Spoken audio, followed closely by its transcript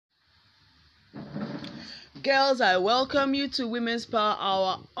Girls, I welcome you to Women's Power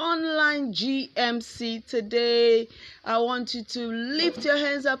Hour online GMC. Today, I want you to lift your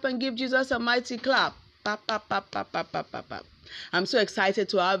hands up and give Jesus a mighty clap. Pap, pap, pap, pap, pap, pap, pap, pap. I'm so excited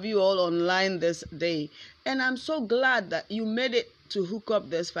to have you all online this day. And I'm so glad that you made it to hook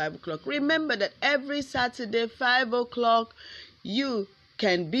up this 5 o'clock. Remember that every Saturday, 5 o'clock, you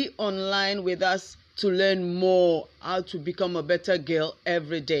can be online with us to learn more how to become a better girl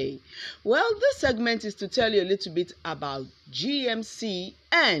every day. Well, this segment is to tell you a little bit about GMC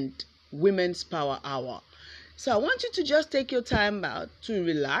and Women's Power Hour. So I want you to just take your time out to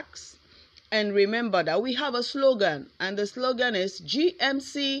relax and remember that we have a slogan, and the slogan is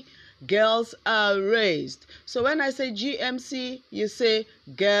GMC Girls Are Raised. So when I say GMC, you say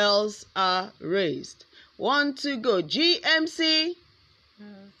Girls Are Raised. 1, 2, go. GMC.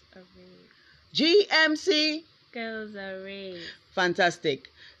 Girls are raised. GMC. Girls are raised.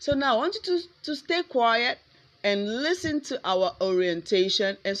 Fantastic. So now I want you to stay quiet and listen to our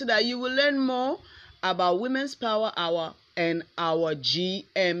orientation, and so that you will learn more about Women's Power Hour and our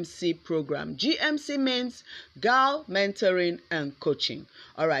GMC program. GMC means Girl Mentoring and Coaching.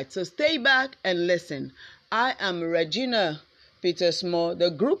 All right, so stay back and listen. I am Regina Petersmore,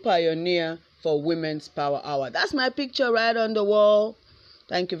 the group pioneer for Women's Power Hour. That's my picture right on the wall.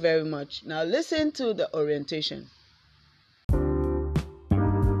 Thank you very much. Now listen to the orientation.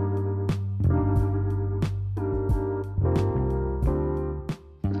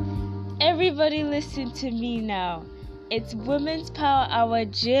 Everybody listen to me now. It's Women's Power Hour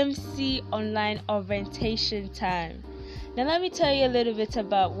GMC online orientation time. Now let me tell you a little bit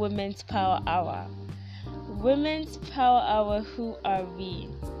about Women's Power Hour. Women's Power Hour, who are we?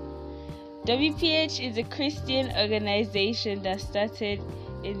 WPH is a Christian organization that started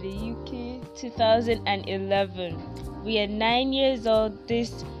in the UK 2011. We are 9 years old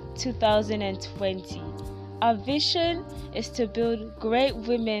this 2020. Our vision is to build great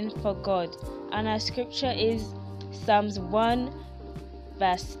women for God, and our scripture is Psalms 1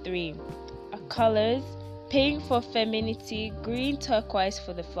 verse 3. Our colors: pink for femininity, green turquoise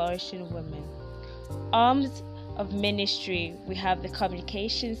for the flourishing women. Arms of ministry: we have the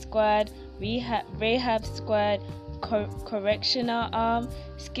communication squad, rehab squad, correctional arm,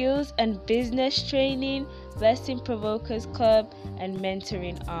 skills and business training, blessing provokers club, and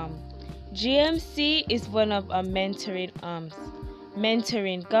mentoring arm. GMC is one of our mentoring arms.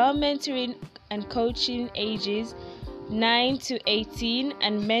 Mentoring: girl mentoring and coaching ages 9 to 18,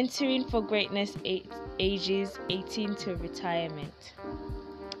 and mentoring for greatness ages 18 to retirement.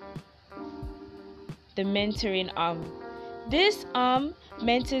 The mentoring arm. This arm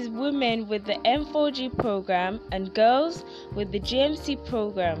mentors women with the M4G program and girls with the GMC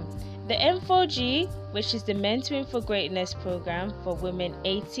program. The M4G, which is the Mentoring for Greatness program for women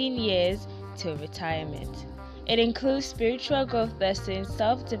 18 years to retirement. It includes spiritual growth lessons,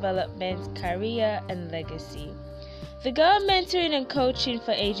 self-development, career, and legacy. The girl mentoring and coaching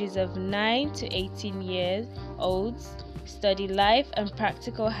for ages of 9 to 18 years olds study life and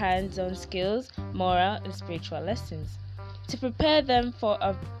practical hands-on skills, moral and spiritual lessons to prepare them for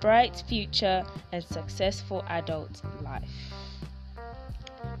a bright future and successful adult life.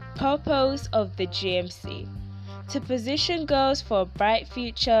 Purpose of the GMC: to position girls for a bright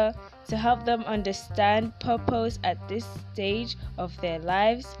future, to help them understand purpose at this stage of their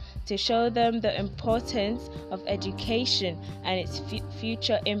lives, to show them the importance of education and its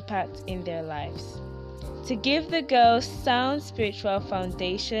future impact in their lives, to give the girls sound spiritual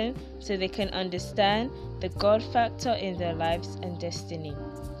foundation so they can understand the God factor in their lives and destiny,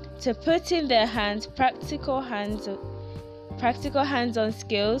 to put in their hands practical hands-on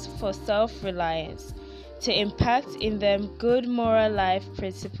skills for self-reliance, to impact in them good moral life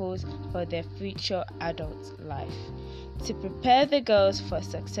principles for their future adult life, to prepare the girls for a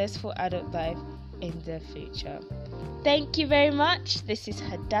successful adult life in the future. Thank you very much. This is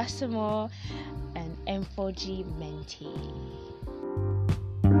Hadassah Moore, an M4G mentee.